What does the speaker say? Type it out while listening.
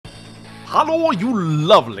Hello, you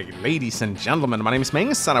lovely ladies and gentlemen. My name is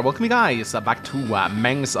Mangs, and I welcome you guys back to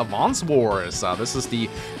Mangs Advance Wars. This is the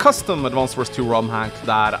custom Advance Wars 2 ROM hack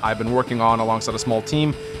that I've been working on alongside a small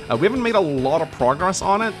team. We haven't made a lot of progress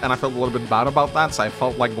on it, and I felt a little bit bad about that, so I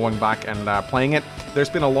felt like going back and playing it. There's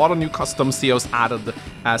been a lot of new custom COs added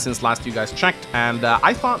since last you guys checked, and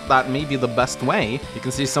I thought that maybe the best way, you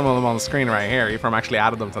can see some of them on the screen right here, Ephraim actually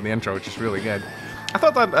added them to the intro, which is really good. I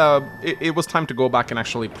thought that it was time to go back and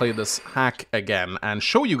actually play this hack again and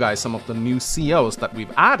show you guys some of the new COs that we've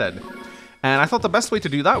added. And I thought the best way to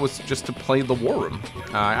do that was just to play the War Room.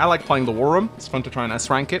 I like playing the War Room. It's fun to try and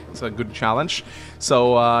S-rank it. It's a good challenge.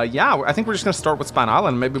 So yeah, I think we're just going to start with Span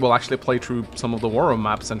Island. Maybe we'll actually play through some of the War Room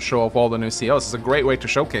maps and show off all the new COs. It's a great way to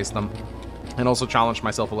showcase them. And also challenge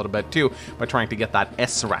myself a little bit too by trying to get that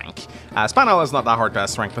S rank. Span Island is not that hard to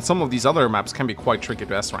S rank, but some of these other maps can be quite tricky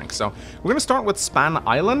to S rank. So we're going to start with Span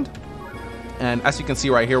Island. And as you can see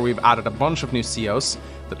right here, we've added a bunch of new COs.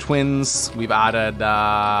 The Twins, we've added,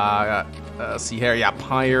 see here, yeah,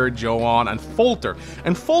 Pyre, Joan, and Folter.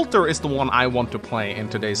 And Folter is the one I want to play in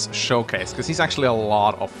today's showcase, because he's actually a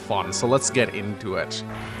lot of fun. So let's get into it.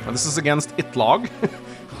 Now, this is against Itlog,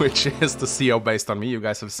 which is the CO based on me. You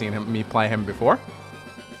guys have seen me play him before.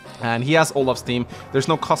 And he has Olaf's theme. There's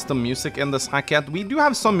no custom music in this hack yet. We do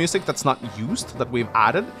have some music that's not used, that we've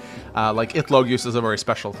added. Like Itlog uses a very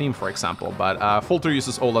special theme, for example. But Folter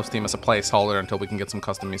uses Olaf's theme as a placeholder until we can get some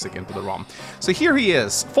custom music into the ROM. So here he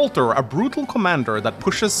is, Folter, a brutal commander that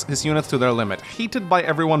pushes his units to their limit, hated by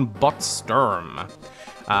everyone but Sturm.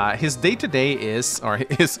 His day-to-day is, or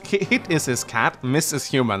his hit is his cat, miss is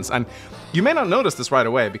humans, and you may not notice this right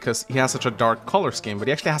away because he has such a dark color scheme, but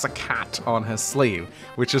he actually has a cat on his sleeve,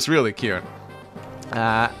 which is really cute.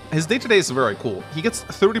 His day-to-day is very cool. He gets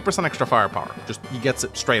 30% extra firepower, just he gets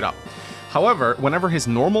it straight up. However, whenever his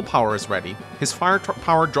normal power is ready, his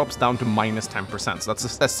firepower drops down to minus 10%, so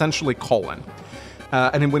that's essentially Colin.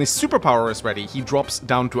 And then when his superpower is ready, he drops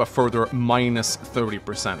down to a further minus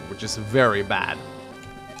 30%, which is very bad.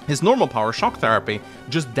 His normal power, Shock Therapy,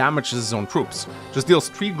 just damages his own troops, just deals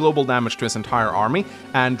 3 global damage to his entire army,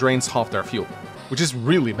 and drains half their fuel, which is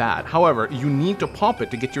really bad. However, you need to pop it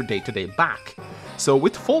to get your day-to-day back. So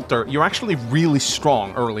with Folter, you're actually really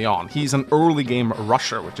strong early on. He's an early game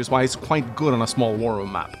rusher, which is why he's quite good on a small War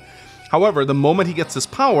Room map. However, the moment he gets his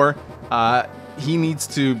power, he needs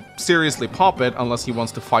to seriously pop it unless he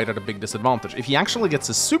wants to fight at a big disadvantage. If he actually gets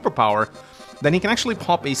his superpower, then he can actually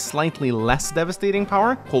pop a slightly less devastating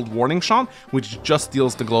power called Warning Shot, which just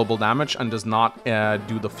deals the global damage and does not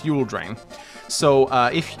do the fuel drain. So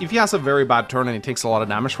if he has a very bad turn and he takes a lot of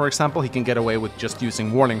damage, for example, he can get away with just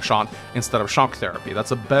using Warning Shot instead of Shock Therapy.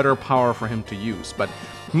 That's a better power for him to use, but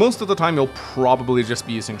most of the time you'll probably just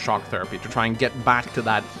be using Shock Therapy to try and get back to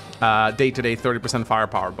that day-to-day 30%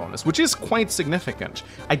 firepower bonus, which is quite significant.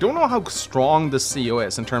 I don't know how strong this CO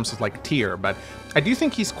is in terms of like tier, but I do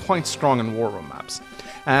think he's quite strong in War Room maps.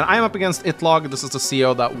 And I am up against Itlog. This is the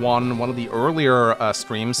CO that won one of the earlier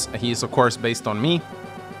streams. He's of course based on me.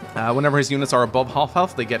 Whenever his units are above half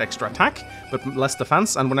health, they get extra attack, but less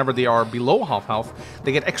defense, and whenever they are below half health,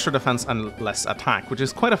 they get extra defense and less attack, which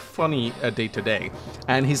is quite a funny day-to-day.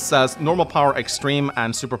 And he says normal power extreme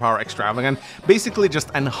and superpower extravagant basically just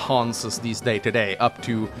enhances these day-to-day up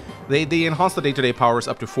to, they enhance the day-to-day powers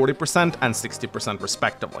up to 40% and 60%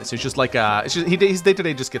 respectively. So it's just like, his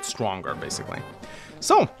day-to-day just gets stronger, basically.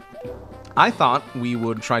 So I thought we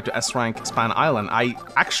would try to S-rank Span Island. I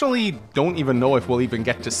actually don't even know if we'll even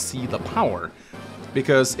get to see the power,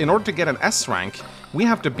 because in order to get an S-rank, we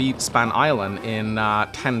have to beat Span Island in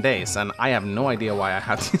 10 days, and I have no idea why I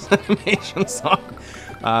have these animations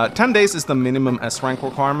on. 10 days is the minimum S-rank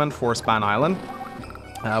requirement for Span Island,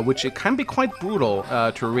 which it can be quite brutal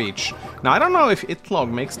to reach. Now, I don't know if Itlog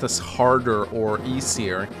makes this harder or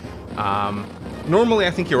easier. Normally,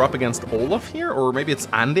 I think you're up against Olaf here, or maybe it's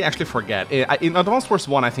Andy. I actually forget. In Advance Wars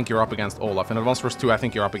 1, I think you're up against Olaf. In Advance Wars 2, I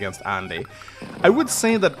think you're up against Andy. I would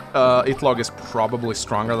say that Itlog is probably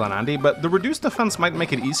stronger than Andy, but the reduced defense might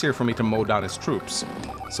make it easier for me to mow down his troops.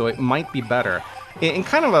 So it might be better. In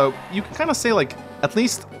kind of a, you can kind of say, like, at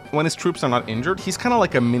least when his troops are not injured, he's kind of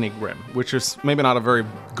like a mini Grim, which is maybe not a very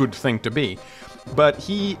good thing to be. But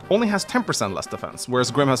he only has 10% less defense, whereas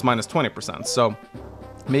Grim has minus 20%, so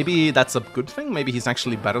maybe that's a good thing. Maybe he's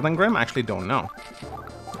actually better than Grim. I actually don't know.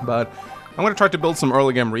 But I'm going to try to build some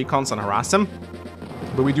early game recons and harass him.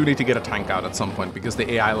 But we do need to get a tank out at some point, because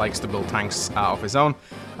the AI likes to build tanks of his own.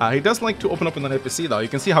 He does like to open up in an APC, though. You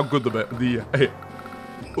can see how good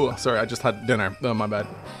oh, sorry, I just had dinner. Oh, my bad.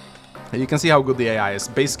 You can see how good the AI is.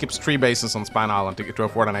 Base skips 3 bases on Span Island to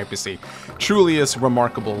afford an APC. Truly is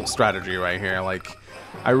remarkable strategy right here. Like,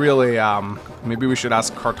 I really, maybe we should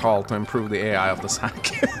ask Cartal to improve the AI of this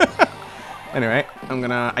hack. Anyway,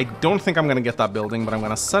 I don't think I'm gonna get that building, but I'm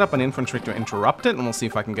gonna set up an infantry to interrupt it, and we'll see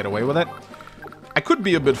if I can get away with it. I could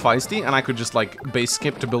be a bit feisty, and I could just, like, base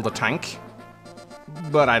skip to build a tank.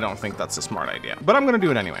 But I don't think that's a smart idea. But I'm gonna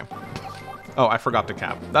do it anyway. Oh, I forgot to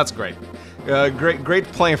cap. That's great. Great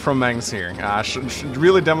play from Mangs here.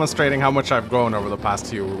 Really demonstrating how much I've grown over the past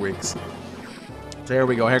few weeks. There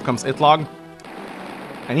we go. Here comes Itlog.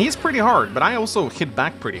 And he's pretty hard, but I also hit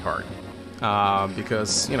back pretty hard.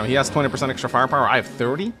 Because, you know, he has 20% extra firepower. I have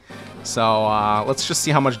 30. So, let's just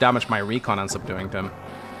see how much damage my recon ends up doing to him.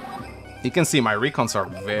 You can see my recons are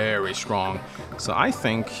very strong. So I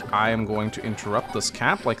think I am going to interrupt this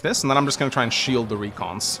cap like this, and then I'm just going to try and shield the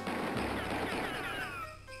recons.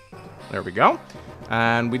 There we go.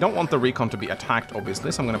 And we don't want the recon to be attacked,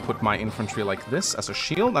 obviously, so I'm going to put my infantry like this as a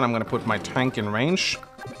shield, and I'm going to put my tank in range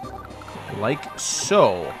like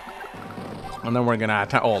so. And then we're going to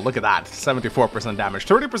attack. Oh, look at that. 74% damage.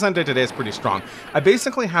 30% day-to-day is pretty strong. I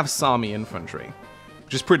basically have Sami infantry,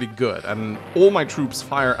 which is pretty good, and all my troops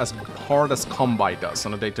fire as hard as Combi does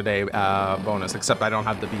on a day-to-day bonus, except I don't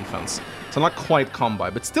have the defense. So not quite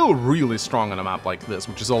Combi, but still really strong on a map like this,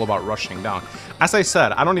 which is all about rushing down. As I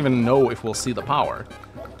said, I don't even know if we'll see the power.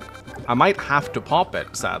 I might have to pop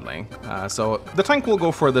it, sadly. So the tank will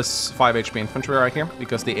go for this 5 HP infantry right here,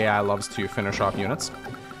 because the AI loves to finish off units.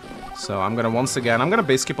 So I'm gonna once again, I'm gonna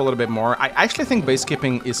base skip a little bit more. I actually think base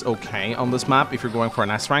skipping is okay on this map if you're going for an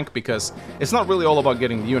S rank, because it's not really all about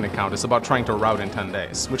getting the unit count, it's about trying to route in 10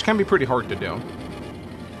 days, which can be pretty hard to do.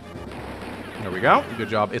 There we go, good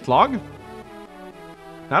job Itlog.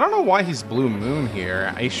 Now, I don't know why he's Blue Moon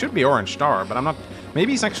here. He should be Orange Star, but I'm not,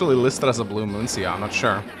 maybe he's actually listed as a Blue Moon, so yeah, I'm not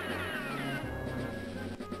sure.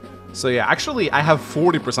 So yeah, actually, I have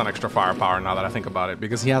 40% extra firepower now that I think about it,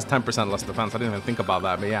 because he has 10% less defense. I didn't even think about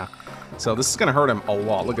that, but yeah. So this is gonna hurt him a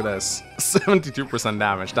lot. Look at this. 72%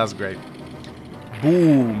 damage. That's great.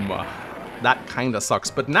 Boom. That kinda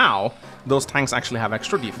sucks. But now, those tanks actually have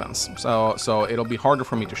extra defense. So it'll be harder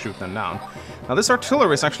for me to shoot them down. Now, this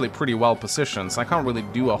artillery is actually pretty well positioned, so I can't really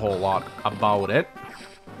do a whole lot about it.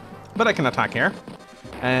 But I can attack here.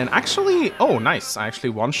 And actually, oh, nice. I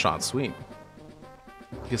actually one-shot. Sweet.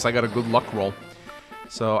 Guess I got a good luck roll.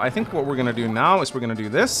 So I think what we're gonna do now is we're gonna do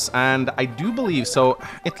this, and I do believe, so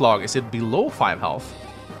Itlog, is it below 5 health?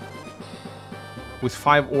 With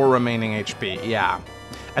 5 or remaining HP, yeah.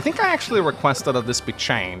 I think I actually requested that this be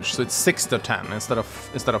changed, so it's 6 to 10 instead of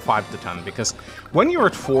 5 to 10, because when you're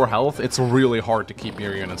at 4 health, it's really hard to keep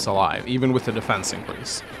your units alive, even with the defense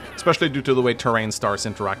increase. Especially due to the way terrain stars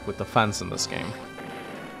interact with defense in this game.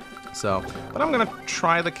 So, but I'm gonna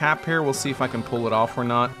try the cap here. We'll see if I can pull it off or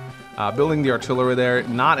not. Building the artillery there,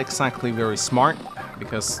 not exactly very smart,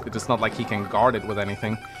 because it is not like he can guard it with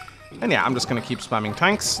anything. And yeah, I'm just gonna keep spamming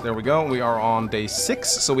tanks. There we go. We are on day 6,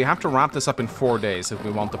 so we have to wrap this up in 4 days if we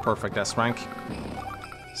want the perfect S rank.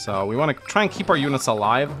 So we want to try and keep our units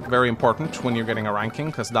alive. Very important when you're getting a ranking,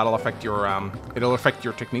 because that'll affect your it'll affect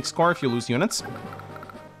your technique score if you lose units.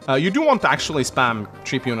 You do want to actually spam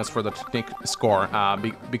cheap units for the technique score,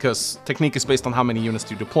 because technique is based on how many units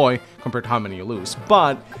you deploy compared to how many you lose.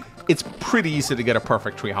 But it's pretty easy to get a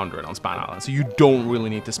perfect 300 on Span Island, so you don't really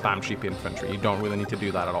need to spam cheap infantry. You don't really need to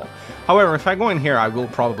do that at all. However, if I go in here, I will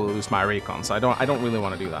probably lose my recon, so I don't really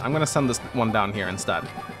want to do that. I'm going to send this one down here instead.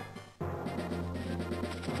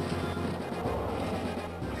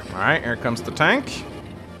 Alright, here comes the tank.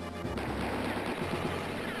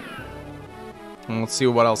 And let's see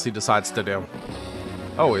what else he decides to do.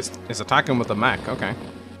 Oh, he's attacking with the mech. Okay.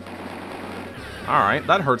 Alright,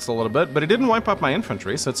 that hurts a little bit, but it didn't wipe out my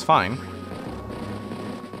infantry, so it's fine.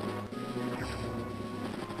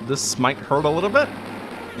 This might hurt a little bit.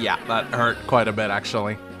 Yeah, that hurt quite a bit,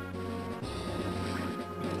 actually.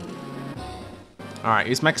 Alright,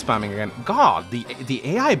 he's mech spamming again. God, the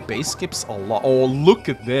AI base skips a lot. Oh, look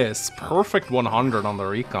at this. Perfect 100 on the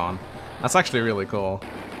recon. That's actually really cool.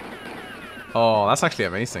 Oh, that's actually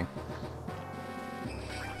amazing.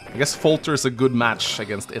 I guess Folter is a good match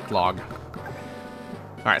against Itlog.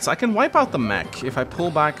 Alright, so I can wipe out the mech if I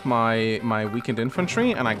pull back my weakened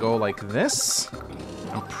infantry and I go like this.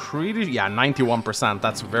 I'm pretty... yeah, 91%.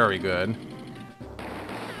 That's very good.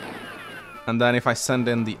 And then if I send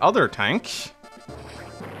in the other tank,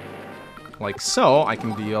 like so, I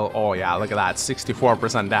can deal... oh yeah, look at that.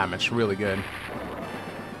 64% damage. Really good.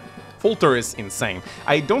 Folter is insane.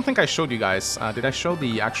 I don't think I showed you guys. Did I show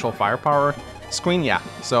the actual firepower screen? Yeah.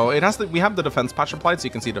 So it has we have the defense patch applied, so you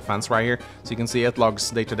can see defense right here. So you can see Itlog's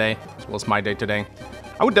day-to-day, as well as my day-to-day.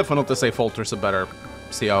 I would definitely say Folter's a better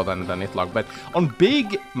CO than Itlog. But on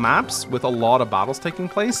big maps with a lot of battles taking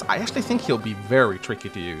place, I actually think he'll be very tricky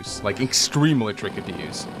to use. Like, extremely tricky to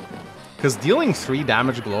use. Because dealing 3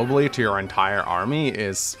 damage globally to your entire army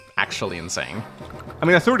is actually insane. I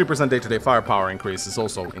mean, a 30% day-to-day firepower increase is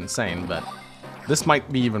also insane, but this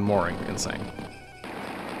might be even more insane.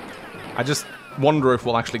 I just wonder if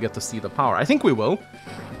we'll actually get to see the power. I think we will,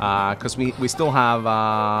 because we still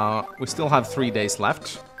have 3 days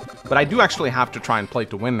left. But I do actually have to try and play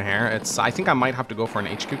to win here. I think I might have to go for an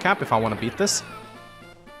HQ cap if I want to beat this.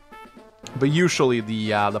 But usually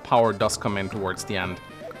the power does come in towards the end.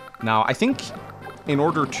 Now I think in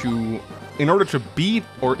order to beat,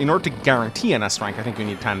 or in order to guarantee an S rank, I think you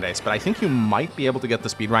need 10 days. But I think you might be able to get the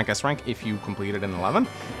speed rank S rank if you complete it in 11.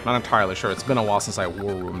 Not entirely sure. It's been a while since I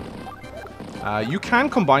war roomed. You can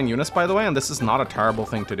combine units, by the way, and this is not a terrible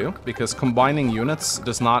thing to do, because combining units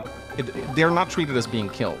does not... they're not treated as being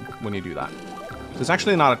killed when you do that. So it's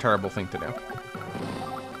actually not a terrible thing to do.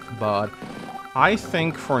 But I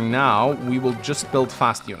think for now, we will just build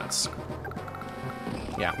fast units.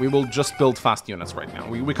 Yeah, we will just build fast units right now.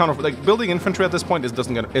 We kind of... like, building infantry at this point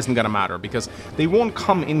isn't gonna matter, because they won't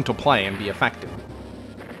come into play and be effective.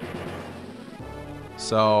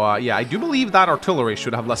 So, yeah, I do believe that artillery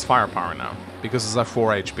should have less firepower now, because it's at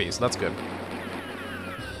 4 HP, so that's good.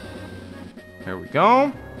 Here we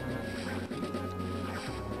go.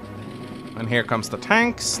 And here comes the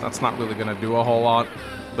tanks. That's not really going to do a whole lot.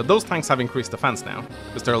 But those tanks have increased defense now,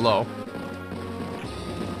 because they're low.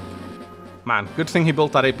 Man, good thing he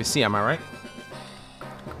built that APC, am I right?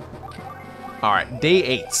 Alright, day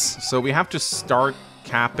 8. So we have to start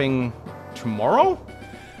capping tomorrow?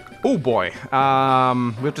 Oh boy,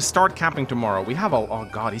 we have to start capping tomorrow. We have a... oh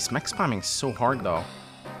god, he's mech spamming so hard though.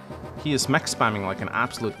 He is mech spamming like an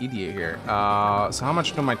absolute idiot here. So how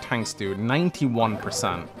much do my tanks do?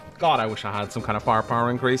 91%. God, I wish I had some kind of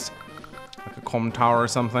firepower increase. Like a comm tower or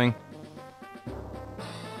something.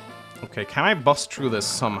 Okay, can I bust through this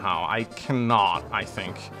somehow? I cannot, I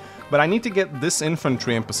think. But I need to get this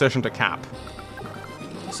infantry in position to cap.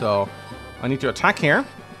 So, I need to attack here.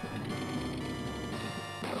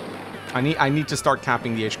 I need to start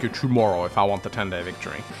capping the HQ tomorrow if I want the 10-day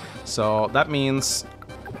victory. So that means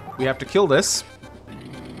we have to kill this.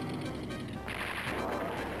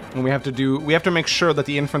 And we have to make sure that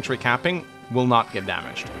the infantry capping will not get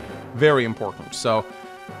damaged. Very important. So,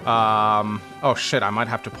 oh shit, I might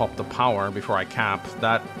have to pop the power before I cap.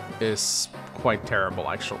 That is quite terrible,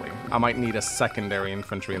 actually. I might need a secondary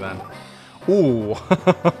infantry then. Ooh.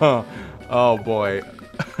 Oh boy.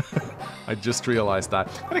 I just realized that.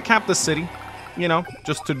 I'm gonna cap the city, you know,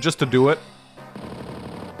 just to do it.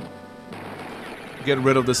 Get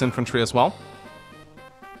rid of this infantry as well.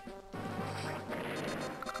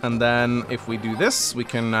 And then if we do this, we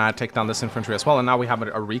can take down this infantry as well. And now we have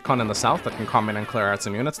a recon in the south that can come in and clear out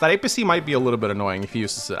some units. That APC might be a little bit annoying if he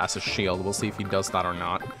uses it as a shield. We'll see if he does that or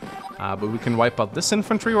not. But we can wipe out this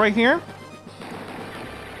infantry right here.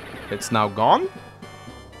 It's now gone.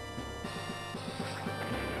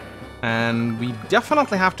 And we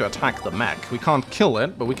definitely have to attack the mech. We can't kill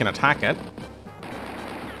it, but we can attack it.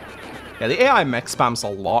 Yeah, the AI mech spams a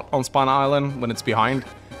lot on Spawn Island when it's behind.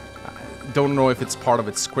 Don't know if it's part of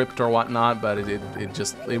its script or whatnot, but it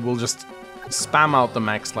will just spam out the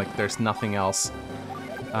mechs like there's nothing else.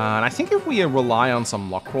 And I think if we rely on some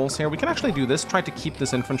luck rolls here, we can actually do this, try to keep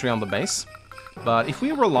this infantry on the base. But if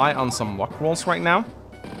we rely on some luck rolls right now,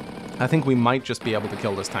 I think we might just be able to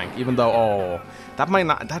kill this tank, even though, oh, that might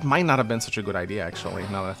not have been such a good idea, actually,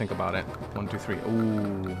 now that I think about it. 1, 2, 3,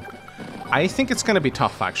 ooh. I think it's going to be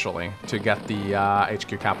tough, actually, to get the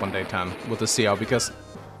HQ cap on day 10 with the CO, because,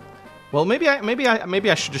 well, maybe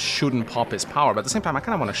I shouldn't pop his power, but at the same time, I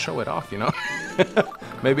kind of want to show it off, you know?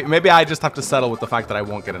 maybe I just have to settle with the fact that I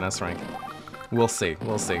won't get an S rank. We'll see,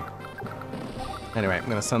 we'll see. Anyway, I'm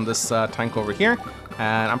going to send this tank over here.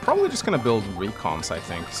 And I'm probably just going to build recons, I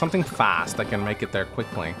think. Something fast that can make it there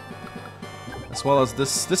quickly. As well as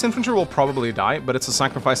this. This infantry will probably die, but it's a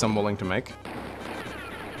sacrifice I'm willing to make.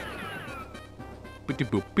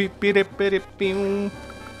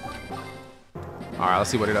 Alright, let's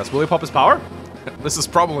see what he does. Will he pop his power? This is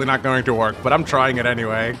probably not going to work, but I'm trying it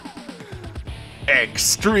anyway.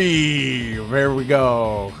 Extreme! There we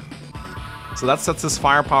go. So that sets his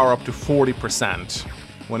firepower up to 40%.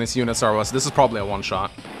 When his units are... this is probably a one-shot.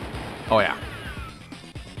 Oh, yeah.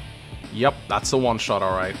 Yep, that's a one-shot,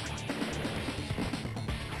 alright.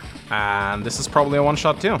 And this is probably a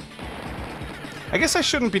one-shot, too. I guess I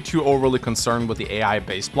shouldn't be too overly concerned with the AI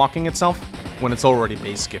base blocking itself when it's already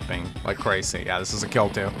base skipping like crazy. Yeah, this is a kill,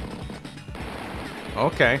 too.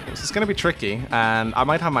 Okay, this is gonna be tricky, and I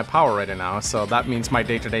might have my power ready now, so that means my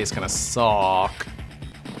day-to-day is gonna suck.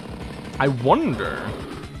 I wonder...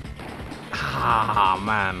 Ah,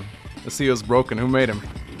 man. The CEO's broken. Who made him?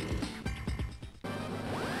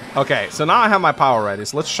 Okay, so now I have my power ready,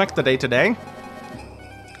 so let's check the day-to-day.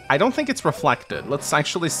 I don't think it's reflected. Let's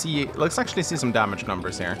actually see some damage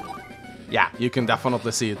numbers here. Yeah, you can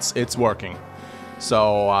definitely see it's working.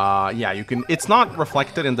 So, yeah, you can... It's not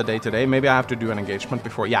reflected in the day-to-day. Maybe I have to do an engagement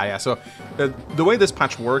before... Yeah. So, the way this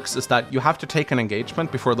patch works is that you have to take an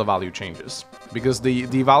engagement before the value changes. Because the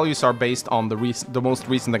values are based on the most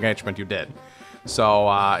recent engagement you did.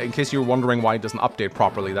 So, in case you're wondering why it doesn't update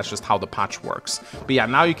properly, that's just how the patch works. But yeah,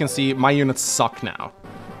 now you can see my units suck now.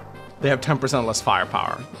 They have 10% less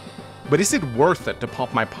firepower. But is it worth it to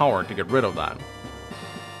pop my power to get rid of that?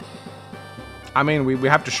 I mean, we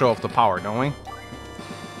have to show off the power, don't we?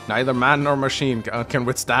 Neither man nor machine can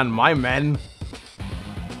withstand my men.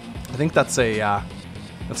 I think that's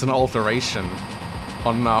an alteration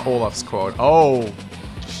on Olaf's quote. Oh,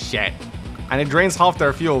 shit! And it drains half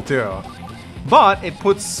their fuel too. But it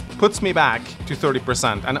puts me back to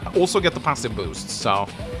 30%, and also get the passive boost. So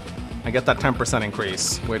I get that 10%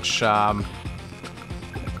 increase, which I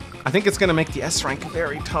think it's gonna make the S rank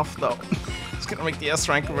very tough, though. It's gonna make the S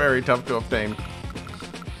rank very tough to obtain.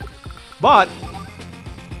 But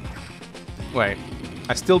wait,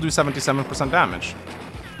 I still do 77% damage.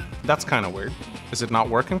 That's kind of weird. Is it not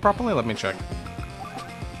working properly? Let me check.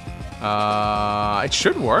 It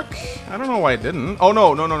should work. I don't know why it didn't. Oh,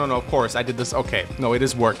 no, of course, I did this. Okay, no, it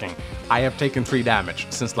is working. I have taken 3 damage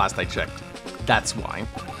since last I checked. That's why.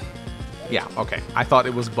 Yeah, okay. I thought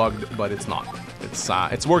it was bugged, but it's not.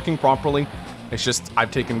 It's working properly. It's just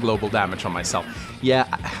I've taken global damage on myself. Yeah,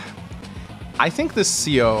 I think this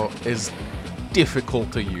CO is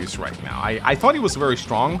difficult to use right now. I thought he was very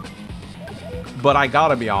strong, but I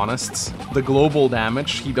gotta be honest, the global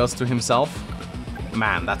damage he does to himself,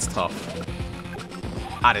 man, that's tough.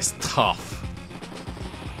 That is tough.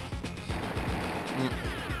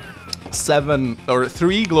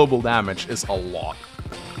 3 global damage is a lot,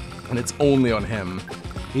 and it's only on him.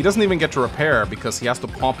 He doesn't even get to repair because he has to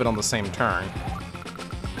pop it on the same turn.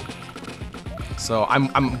 So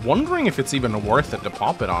I'm wondering if it's even worth it to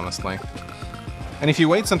pop it, honestly. And if he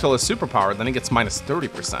waits until his superpower, then he gets minus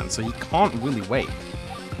 30%, so he can't really wait.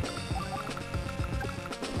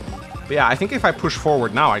 But yeah, I think if I push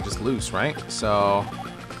forward now, I just lose, right? So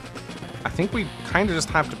I think we kind of just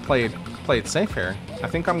have to play it safe here. I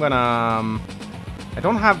think I'm gonna... I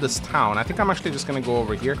don't have this town. I think I'm actually just gonna go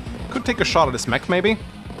over here. Could take a shot at this mech, maybe.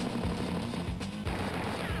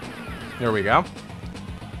 There we go.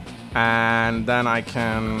 And then I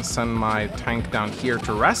can send my tank down here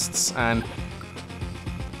to rests, and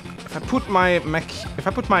if I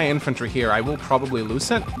put my infantry here, I will probably lose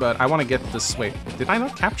it, but I want to get this... Wait, did I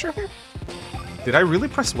not capture here? Did I really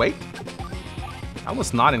press wait? That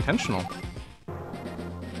was not intentional.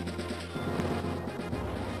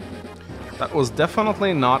 That was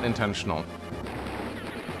definitely not intentional.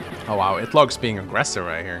 Oh wow, it logs being aggressive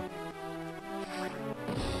right here.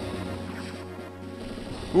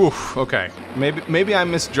 Oof, okay. Maybe I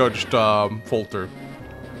misjudged Folter.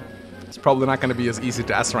 It's probably not going to be as easy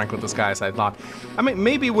to S-rank with this guy as I thought. I mean,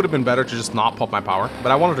 maybe it would have been better to just not pop my power,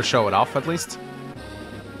 but I wanted to show it off at least.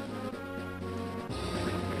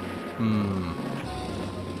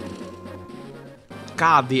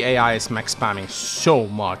 God, the AI is mech spamming so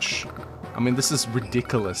much. I mean, this is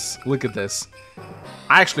ridiculous. Look at this.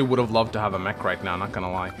 I actually would have loved to have a mech right now, not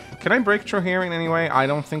gonna lie. Can I break through here in any way? I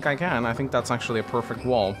don't think I can. I think that's actually a perfect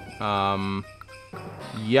wall.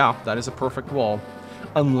 Yeah, that is a perfect wall.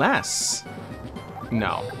 Unless...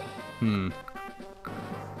 No.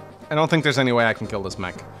 I don't think there's any way I can kill this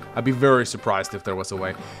mech. I'd be very surprised if there was a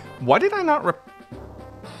way. Why did I not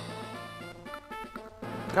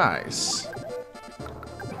Guys.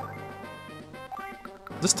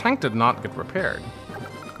 This tank did not get repaired.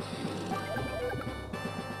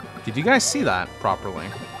 Did you guys see that properly?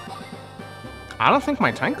 I don't think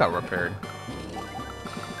my tank got repaired.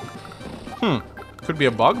 Could be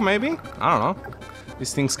a bug, maybe? I don't know.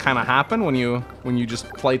 These things kind of happen when you just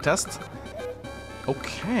play test.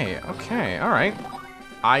 Okay, alright.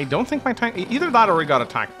 I don't think my tank... Either that or it got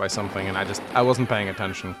attacked by something and I wasn't paying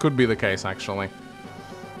attention. Could be the case, actually.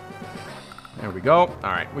 There we go.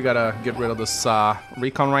 Alright, we gotta get rid of this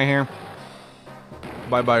recon right here.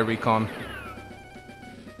 Bye-bye, recon.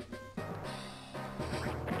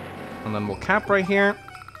 And then we'll cap right here.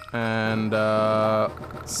 And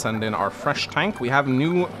send in our fresh tank. We have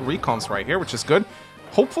new recons right here, which is good.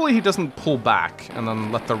 Hopefully he doesn't pull back and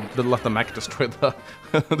then let the mech destroy the,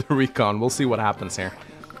 the recon. We'll see what happens here.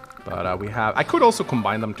 But we have... I could also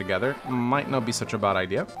combine them together. Might not be such a bad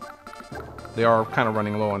idea. They are kind of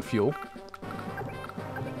running low on fuel.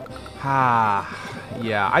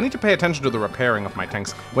 Yeah, I need to pay attention to the repairing of my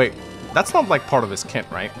tanks. Wait, that's not like part of his kit,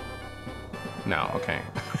 right? No, okay.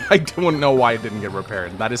 I don't know why it didn't get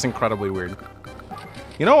repaired. That is incredibly weird.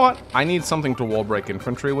 You know what? I need something to wall break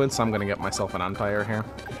infantry with, so I'm gonna get myself an anti-air here.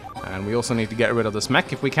 And we also need to get rid of this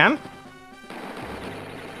mech if we can.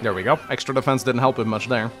 There we go. Extra defense didn't help it much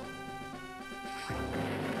there.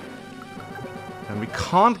 And we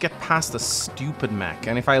can't get past the stupid mech.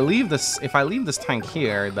 And if I leave this tank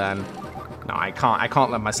here, then no, I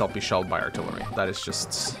can't let myself be shelled by artillery. That is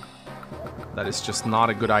just not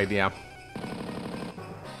a good idea.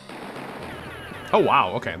 Oh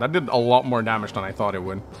wow, okay, that did a lot more damage than I thought it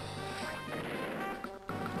would.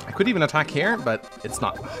 I could even attack here, but it's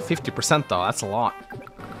not 50% though. That's a lot.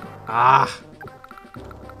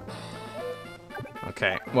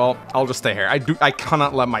 Okay, well, I'll just stay here. I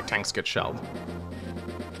cannot let my tanks get shelled.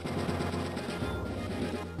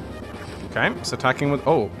 Okay, so attacking with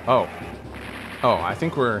I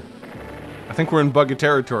think we're in buggy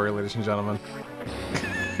territory, ladies and gentlemen.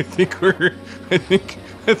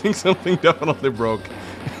 I think something definitely broke.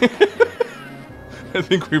 I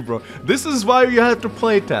think we broke. This is why you have to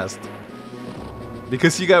play test.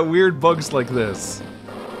 Because you got weird bugs like this.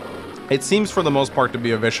 It seems for the most part to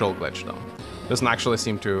be a visual glitch though. Doesn't actually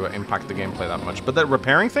seem to impact the gameplay that much. But that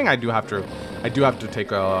repairing thing, I do have to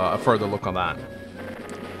take a further look on that.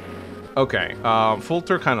 Okay,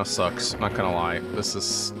 Folter kind of sucks, not gonna lie. This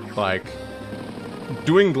is, like,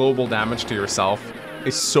 doing global damage to yourself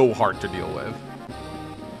is so hard to deal with.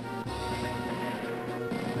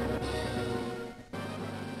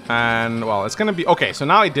 And, well, it's gonna be... Okay, so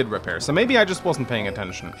now I did repair, so maybe I just wasn't paying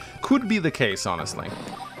attention. Could be the case, honestly.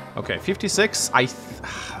 Okay, 56,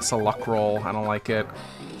 it's a luck roll, I don't like it.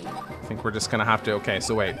 I think we're just gonna have to... Okay,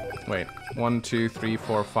 so wait. 1, 2, 3,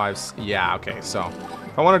 4, 5... Yeah, okay, so...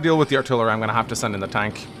 If I want to deal with the artillery, I'm gonna have to send in the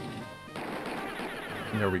tank.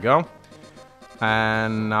 There we go.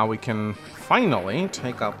 And now we can finally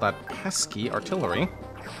take out that pesky artillery.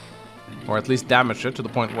 Or at least damage it to the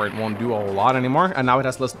point where it won't do a whole lot anymore. And now it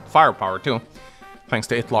has less firepower too. Thanks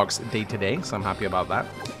to Itlog's day-to-day, so I'm happy about that.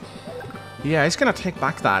 Yeah, he's gonna take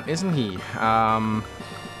back that, isn't he? God,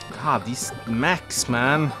 these mechs,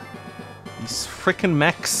 man. These freaking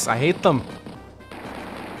mechs, I hate them.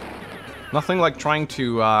 Nothing like trying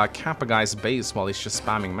to cap a guy's base while he's just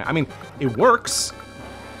spamming. I mean, it works.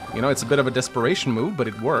 You know, it's a bit of a desperation move, but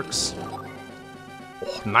it works.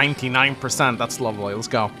 Oh, 99%, that's lovely. Let's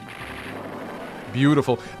go.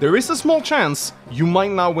 Beautiful. There is a small chance you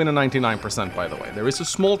might not win a 99%, by the way. There is a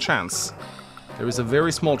small chance. There is a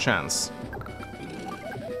very small chance.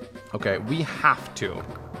 Okay, we have to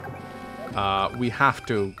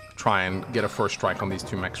try and get a first strike on these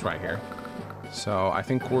two mechs right here. So I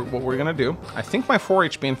think what we're gonna do, I think my 4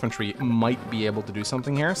 HP infantry might be able to do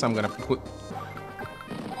something here, so I'm gonna put...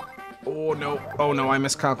 Oh no, I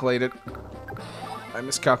miscalculated.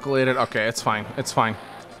 Okay, it's fine,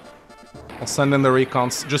 I'll send in the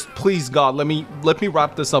recons. Just please God, let me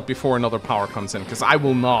wrap this up before another power comes in, because I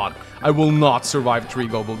will not survive 3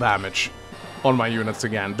 global damage on my units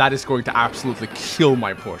again. That is going to absolutely kill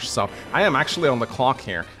my push. So I am actually on the clock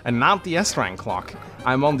here, and not the S-rank clock.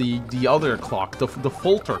 I'm on the other clock, the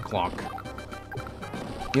Folter clock.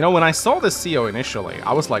 You know, when I saw this CO initially,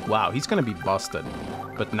 I was like, wow, he's gonna be busted.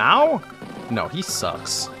 But now, no, he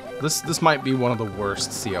sucks. This might be one of the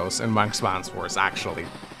worst COs in Mangsvance Wars, actually.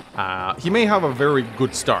 He may have a very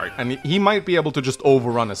good start, and he might be able to just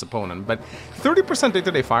overrun his opponent, but 30%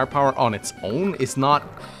 day-to-day firepower on its own is not...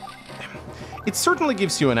 It certainly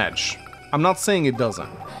gives you an edge. I'm not saying it doesn't.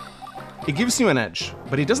 It gives you an edge,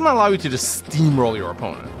 but it doesn't allow you to just steamroll your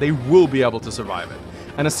opponent. They will be able to survive it.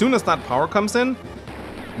 And as soon as that power comes in,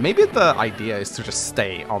 maybe the idea is to just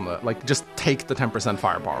stay on the... Like, just take the 10%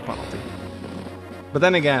 firepower penalty. But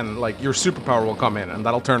then again, like, your superpower will come in, and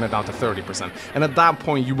that'll turn it down to 30%. And at that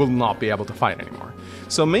point, you will not be able to fight anymore.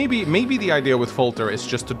 So maybe the idea with Folter is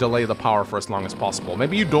just to delay the power for as long as possible.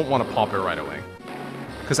 Maybe you don't want to pop it right away.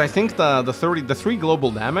 Because I think the 3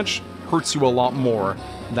 global damage hurts you a lot more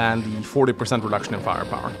than the 40% reduction in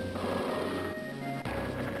firepower.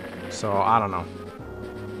 So, I don't know.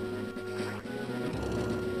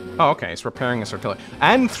 Oh, okay, it's repairing his artillery.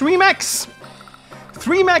 And 3 mechs!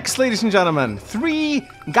 3 mechs, ladies and gentlemen! 3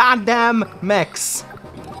 goddamn mechs!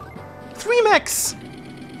 3 mechs!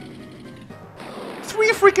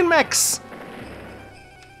 3 freaking mechs!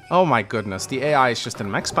 Oh my goodness, the AI is just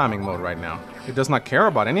in mech spamming mode right now. It does not care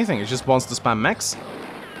about anything, it just wants to spam mechs.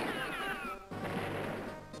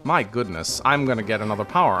 My goodness, I'm gonna get another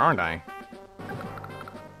power, aren't I?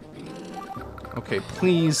 Okay,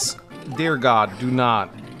 please, dear God, do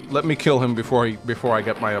not let me kill him before I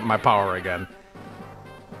get my power again.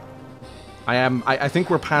 I think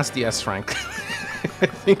we're past the S rank. I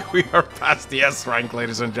think we are past the S rank,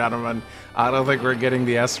 ladies and gentlemen. I don't think we're getting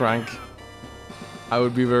the S rank. I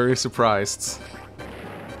would be very surprised.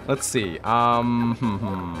 Let's see.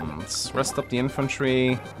 Let's rest up the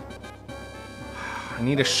infantry. I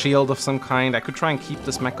need a shield of some kind. I could try and keep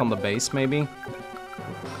this mech on the base, maybe.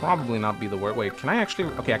 Probably not be the word. Wait, can I actually...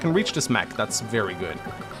 Okay, I can reach this mech. That's very good.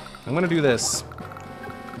 I'm gonna do this.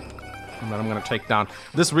 And then I'm gonna take down...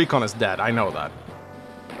 This recon is dead. I know that.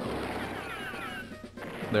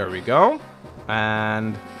 There we go.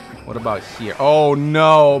 And... What about here? Oh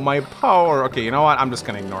no, my power. Okay, you know what? I'm just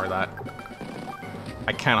gonna ignore that.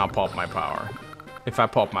 I cannot pop my power. If I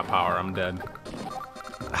pop my power, I'm dead.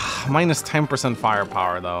 Minus 10%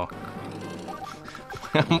 firepower, though.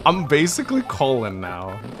 I'm basically Colin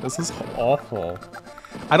now. This is awful.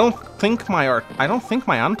 I don't think my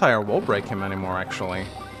anti-air will break him anymore, actually.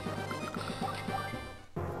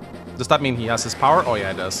 Does that mean he has his power? Oh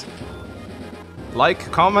yeah, it does.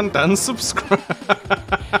 Like, comment, and subscribe.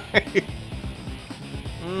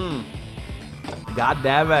 God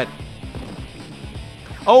damn it.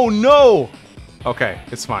 Oh no! Okay,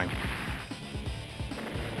 it's fine.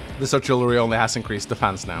 This artillery only has increased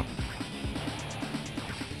defense now.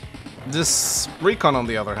 This recon, on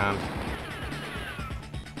the other hand.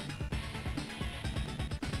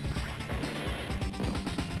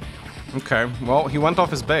 Okay, well, he went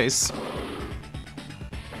off his base.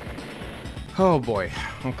 Oh boy,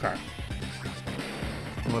 okay.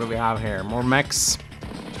 What do we have here? More mechs.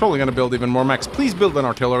 He's probably gonna build even more mechs. Please build an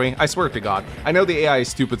artillery, I swear to God. I know the AI is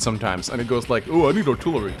stupid sometimes, and it goes like, oh, I need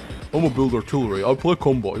artillery. I'm gonna build artillery. I'll play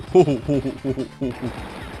convoy.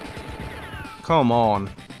 Come on.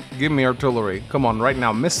 Give me artillery. Come on, right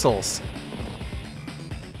now. Missiles.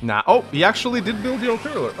 Nah. Oh, he actually did build the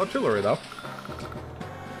artillery though.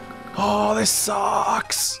 Oh, this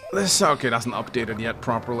sucks. Okay, that's not updated yet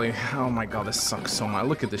properly. Oh my God, this sucks so much.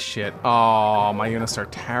 Look at this shit. Oh, my units are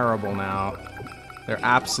terrible now. They're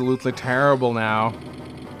absolutely terrible now.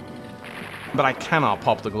 But I cannot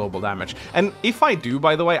pop the global damage. And if I do,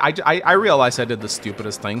 by the way, I realize I did the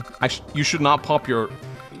stupidest thing. You should not pop your...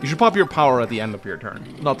 You should pop your power at the end of your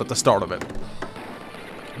turn, not at the start of it.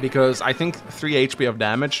 Because I think 3 HP of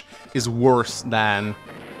damage is worse than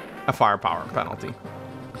a firepower penalty.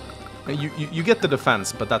 You get the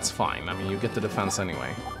defense, but that's fine. I mean, you get the defense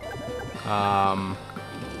anyway.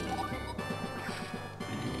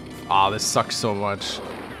 This sucks so much.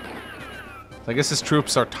 I guess his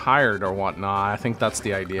troops are tired or whatnot. I think that's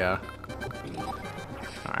the idea.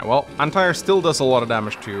 Alright, well, anti-air still does a lot of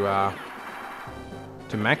damage to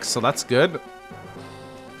mechs, so that's good.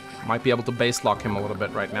 Might be able to base lock him a little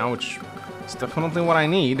bit right now, which is definitely what I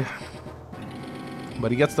need.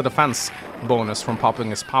 But he gets the defense bonus from popping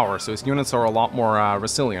his power, so his units are a lot more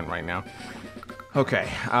resilient right now. Okay,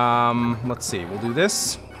 let's see. We'll do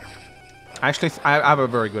this. Actually, I have a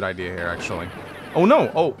very good idea here, actually. Oh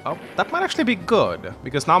no! Oh, that might actually be good,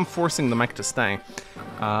 because now I'm forcing the mech to stay.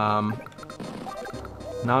 Now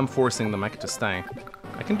I'm forcing the mech to stay.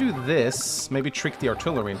 I can do this, maybe trick the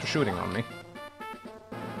artillery into shooting on me.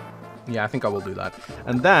 Yeah, I think I will do that.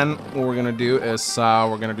 And then, what we're gonna do is,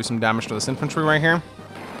 we're gonna do some damage to this infantry right here.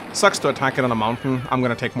 Sucks to attack it on a mountain. I'm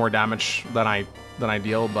gonna take more damage than I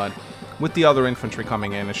deal, but with the other infantry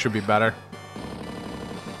coming in, it should be better.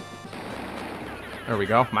 There we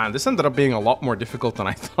go. Man, this ended up being a lot more difficult than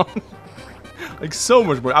I thought. Like, so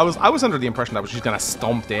much more. I was under the impression that I was just gonna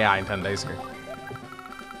stomp the AI in 10 days here.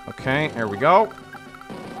 Okay, here we go.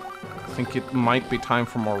 I think it might be time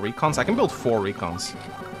for more recons. I can build 4 recons.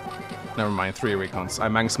 Never mind, 3 recons. I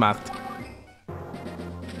Mangsmathed.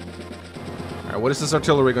 Alright, what is this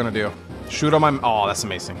artillery gonna do? Shoot on my... Oh, that's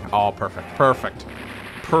amazing. Oh, perfect. Perfect.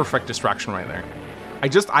 Perfect distraction right there.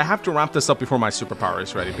 I have to wrap this up before my superpower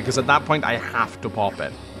is ready, because at that point, I have to pop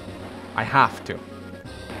it. I have to.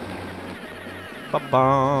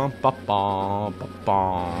 Ba-bum, ba-bum,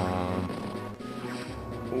 ba-bum.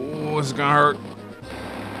 Oh, this is gonna hurt.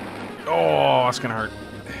 Oh, it's gonna hurt.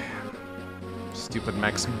 Stupid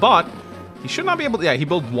mechs. But he should not be able to... Yeah, he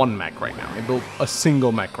built 1 mech right now. He built a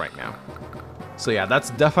single mech right now. So yeah, that's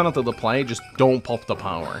definitely the play. Just don't pop the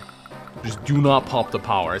power. Just do not pop the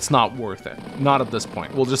power. It's not worth it. Not at this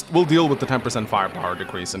point. We'll deal with the 10% firepower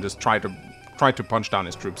decrease and just try to try to punch down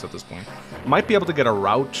his troops at this point. Might be able to get a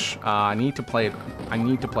rout. I need to play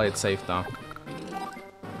it safe though.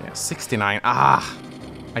 Yeah, 69. Ah,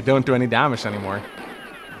 I don't do any damage anymore.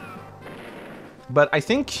 But I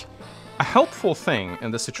think a helpful thing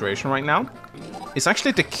in this situation right now is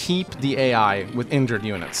actually to keep the AI with injured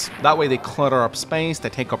units. That way they clutter up space, they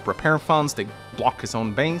take up repair funds, they block his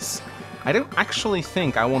own base. I don't actually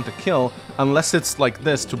think I want to kill unless it's like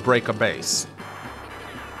this to break a base.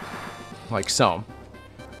 Like so.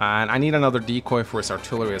 And I need another decoy for his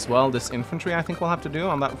artillery as well. This infantry I think we'll have to do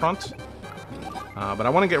on that front. But I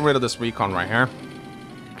want to get rid of this recon right here.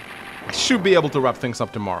 I should be able to wrap things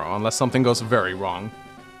up tomorrow, unless something goes very wrong.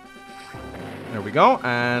 There we go,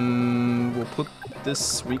 and we'll put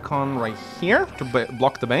this recon right here to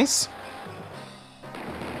block the base.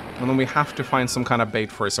 And then we have to find some kind of bait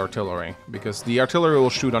for his artillery, because the artillery will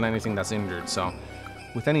shoot on anything that's injured, so...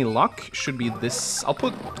 With any luck, should be this...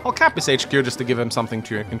 I'll cap his HQ just to give him something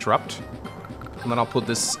to interrupt. And then I'll put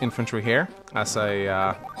this infantry here as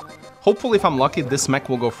a... Hopefully, if I'm lucky, this mech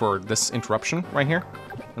will go for this interruption right here.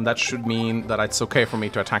 And that should mean that it's okay for me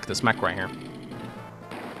to attack this mech right here.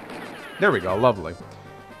 There we go, lovely.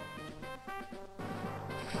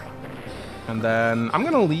 And then I'm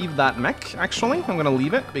gonna leave that mech, actually. I'm gonna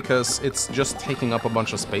leave it because it's just taking up a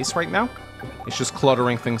bunch of space right now. It's just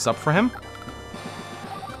cluttering things up for him.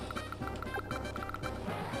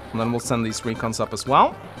 And then we'll send these recons up as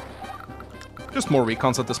well. Just more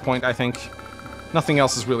recons at this point, I think. Nothing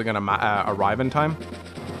else is really gonna arrive in time.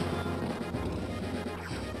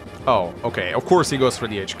 Oh, okay. Of course he goes for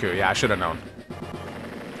the HQ. Yeah, I should have known.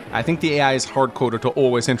 I think the AI is hard-coded to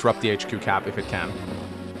always interrupt the HQ cap if it can.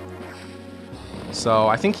 So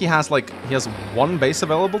I think he has one base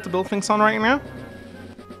available to build things on right now.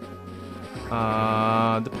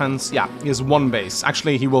 Depends. Yeah, he has one base.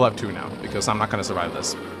 Actually, he will have two now because I'm not going to survive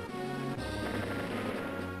this.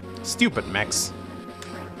 Stupid mechs.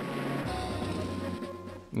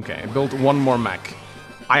 Okay, build one more mech.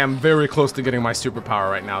 I am very close to getting my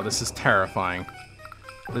superpower right now. This is terrifying.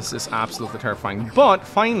 This is absolutely terrifying. But,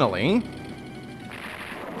 finally,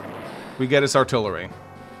 we get his artillery.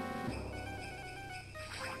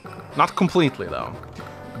 Not completely, though.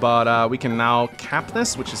 But we can now cap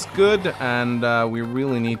this, which is good, and we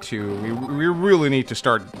really need to... We really need to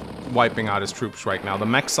start wiping out his troops right now. The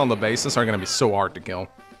mechs on the bases are going to be so hard to kill.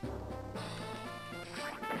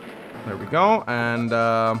 There we go, and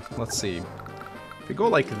let's see. If we go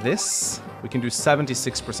like this, we can do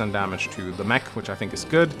 76% damage to the mech, which I think is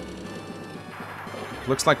good.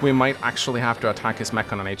 Looks like we might actually have to attack his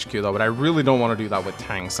mech on an HQ, though, but I really don't want to do that with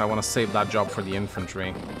tanks. I want to save that job for the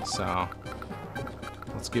infantry, so...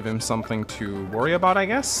 Let's give him something to worry about, I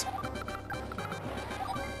guess.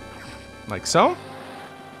 Like so.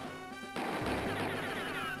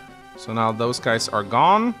 So now those guys are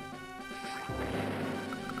gone.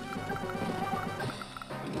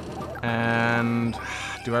 And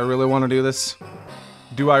do I really want to do this?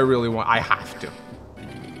 Do I really want... I have to.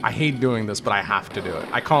 I hate doing this, but I have to do it.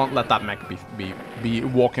 I can't let that mech be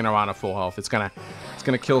walking around at full health. It's gonna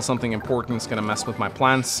kill something important. It's gonna mess with my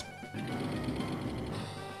plans.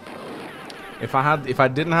 If I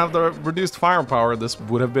didn't have the reduced firepower, this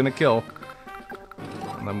would have been a kill.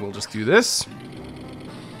 And then we'll just do this.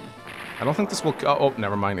 I don't think this will... Oh,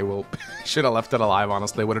 never mind. It will... Should have left it alive,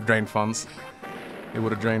 honestly. It would have drained funds. It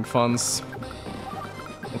would have drained funds.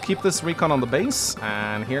 We'll keep this recon on the base.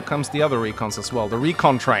 And here comes the other recons as well. The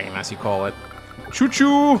recon train, as you call it.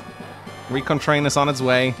 Choo-choo! Recon train is on its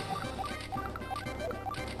way.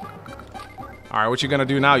 Alright, what you gonna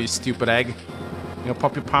do now, you stupid egg? You gonna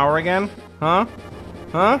pop your power again? Huh?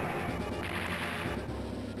 Huh?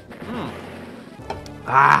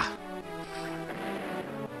 Ah!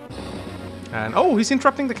 And, oh, he's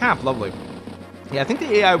interrupting the cap. Lovely. Yeah, I think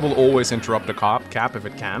the AI will always interrupt the cap if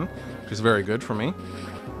it can, which is very good for me.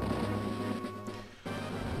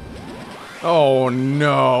 Oh,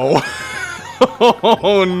 no.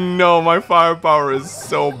 Oh, no. My firepower is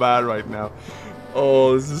so bad right now.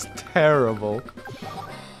 Oh, this is terrible.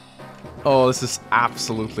 Oh, this is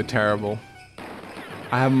absolutely terrible.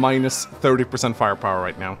 I have minus 30% firepower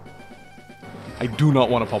right now. I do not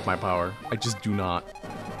want to pop my power. I just do not.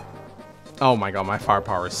 Oh my god, my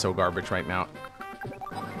firepower is so garbage right now.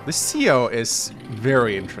 This CO is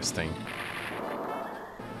very interesting.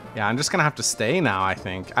 Yeah, I'm just gonna have to stay now, I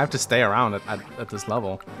think. I have to stay around at this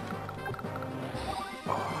level.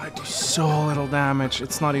 Oh, I do so little damage.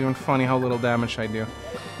 It's not even funny how little damage I do.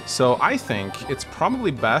 So I think it's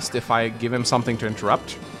probably best if I give him something to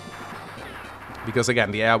interrupt. Because again,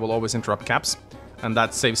 the AI will always interrupt caps. And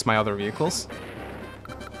that saves my other vehicles.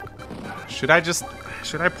 Should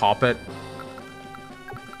I pop it?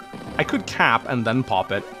 I could cap and then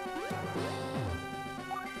pop it.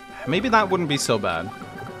 Maybe that wouldn't be so bad.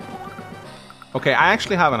 Okay, I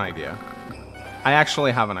actually have an idea. I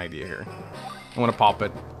actually have an idea here. I want to pop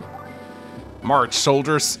it. March,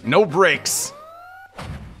 soldiers. No breaks.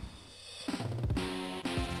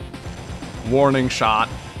 Warning shot.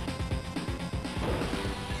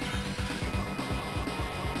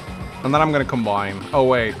 And then I'm going to combine. Oh,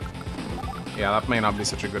 wait. Yeah, that may not be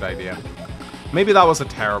such a good idea. Maybe that was a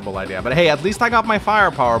terrible idea. But hey, at least I got my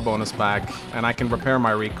firepower bonus back. And I can repair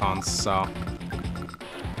my recons, so...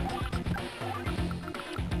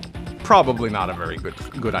 Probably not a very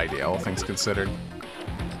good idea, all things considered.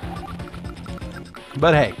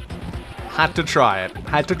 But hey, had to try it.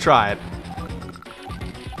 Had to try it.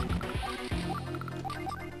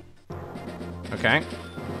 Okay.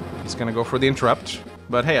 He's gonna go for the interrupt.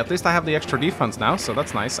 But hey, at least I have the extra defense now, so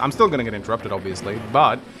that's nice. I'm still gonna get interrupted, obviously,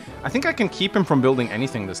 but I think I can keep him from building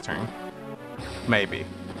anything this turn. Maybe.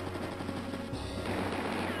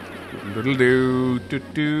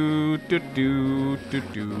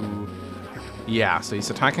 Yeah, so he's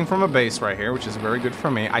attacking from a base right here, which is very good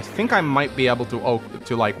for me. I think I might be able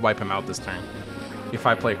to like wipe him out this turn, if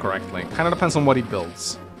I play correctly. Kind of depends on what he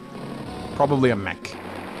builds. Probably a mech.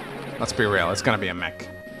 Let's be real, it's gonna be a mech.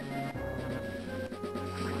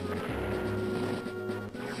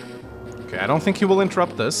 Okay, I don't think he will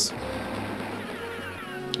interrupt this.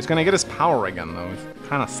 He's gonna get his power again, though. It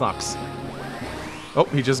kind of sucks. Oh,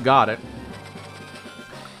 he just got it.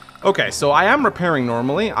 Okay, so I am repairing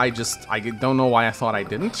normally. I don't know why I thought I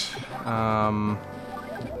didn't.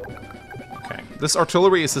 Okay, this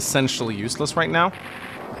artillery is essentially useless right now.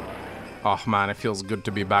 Oh man, it feels good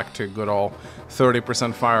to be back to good old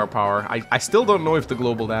 30% firepower. I still don't know if the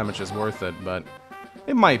global damage is worth it, but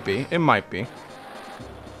it might be. It might be.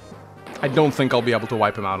 I don't think I'll be able to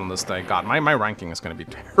wipe him out on this day. God, my ranking is going to be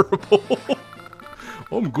terrible.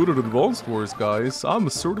 I'm good at Advanced Wars, guys. I'm a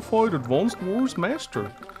certified Advanced Wars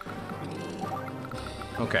master.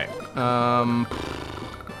 Okay.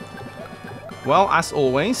 Well, as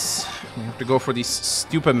always, we have to go for these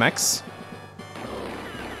stupid mechs.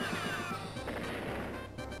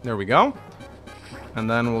 There we go. And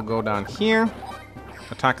then we'll go down here.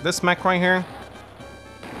 Attack this mech right here.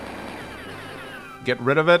 Get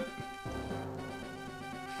rid of it.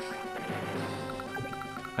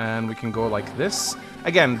 And we can go like this.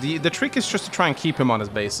 Again, the trick is just to try and keep him on his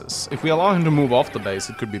bases. If we allow him to move off the base,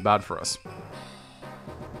 it could be bad for us.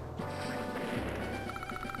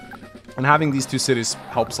 And having these two cities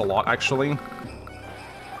helps a lot, actually.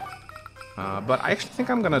 But I actually think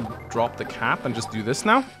I'm gonna drop the cap and just do this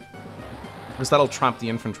now. Because that'll trap the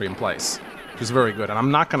infantry in place. Which is very good. And I'm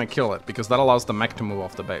not gonna kill it, because that allows the mech to move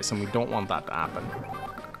off the base. And we don't want that to happen.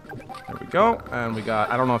 There we go. And we got...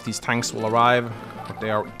 I don't know if these tanks will arrive. But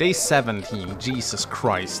they are... Day 17. Jesus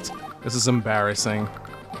Christ. This is embarrassing.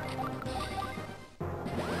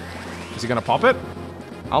 Is he gonna pop it?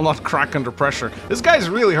 I'll not crack under pressure. This guy's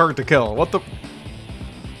really hard to kill. What the...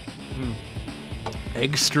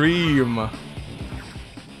 Extreme.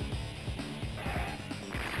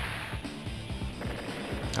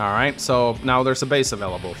 Alright, so now there's a base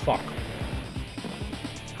available. Fuck.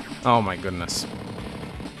 Oh my goodness.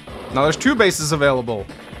 Now there's two bases available.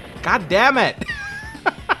 God damn it!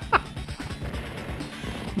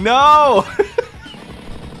 No!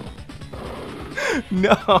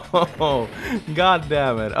 No! God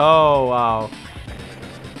damn it. Oh, wow.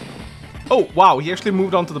 Oh, wow, he actually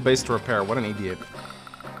moved on to the base to repair. What an idiot.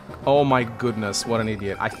 Oh my goodness, what an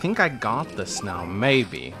idiot. I think I got this now.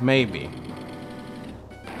 Maybe. Maybe.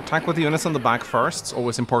 Attack with the units on the back first. It's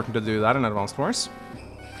always important to do that in Advanced Wars.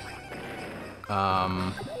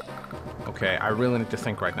 Okay, I really need to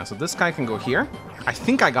think right now. So this guy can go here. I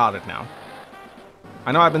think I got it now.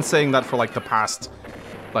 I know I've been saying that for like the past,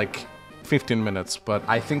 like, 15 minutes, but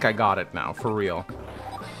I think I got it now, for real.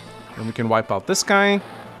 Then we can wipe out this guy.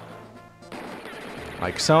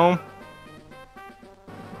 Like so.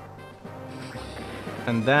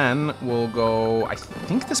 And then we'll go... I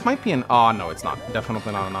think this might be an... Oh, no, it's not.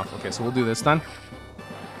 Definitely not enough. Okay, so we'll do this then.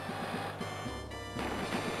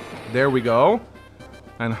 There we go.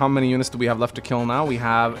 And how many units do we have left to kill now? We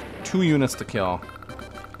have 2 units to kill.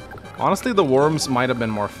 Honestly, the worms might have been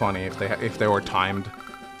more funny if they were timed.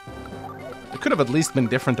 There could have at least been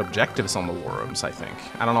different objectives on the worms, I think.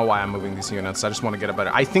 I don't know why I'm moving these units. I just want to get a better...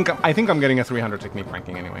 I think I'm getting a 300 technique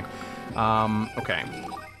ranking anyway. Okay.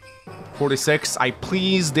 46. I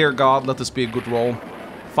please, dear God, let this be a good roll.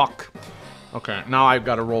 Fuck. Okay, now I've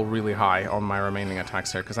got to roll really high on my remaining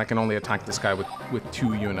attacks here, because I can only attack this guy with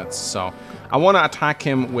 2 units. So I want to attack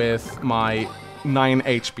him with my 9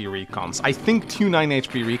 HP recons. I think 2 9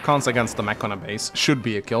 HP recons against the mech on a base should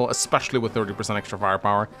be a kill, especially with 30% extra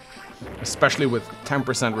firepower. Especially with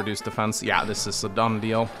 10% reduced defense. Yeah, this is a done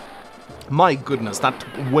deal. My goodness, that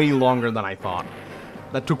took way longer than I thought.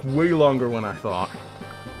 That took way longer than I thought.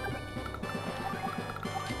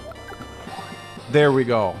 There we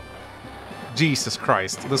go. Jesus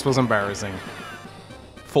Christ, this was embarrassing.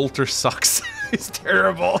 Folter sucks. He's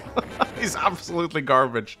terrible. He's absolutely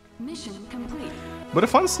garbage. Mission complete. But a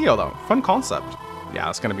fun CO though, fun concept. Yeah,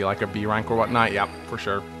 it's gonna be like a B rank or whatnot. Yeah, for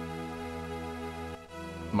sure.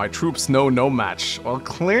 My troops know no match. Well,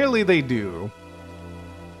 clearly they do.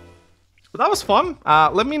 But that was fun.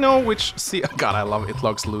 Let me know which CO... God, I love it.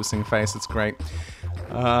 Looks losing face. It's great.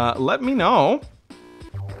 Let me know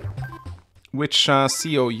which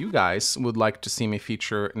CO you guys would like to see me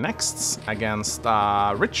feature next. Against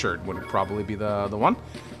Richard would probably be the one.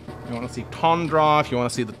 If you want to see Tundra, if you want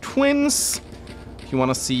to see the twins, if you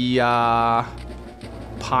want to see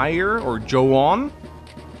Pyre or Joan,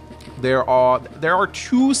 there are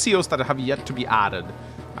 2 COs that have yet to be added,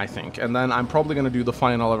 I think. And then I'm probably going to do the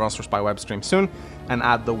final Advanced Wars by web stream soon and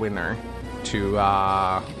add the winner to,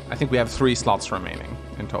 I think we have 3 slots remaining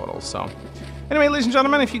in total, so. Anyway, ladies and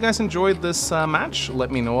gentlemen, if you guys enjoyed this match, let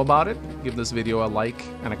me know about it. Give this video a like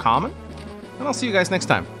and a comment. And I'll see you guys next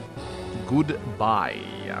time. Goodbye.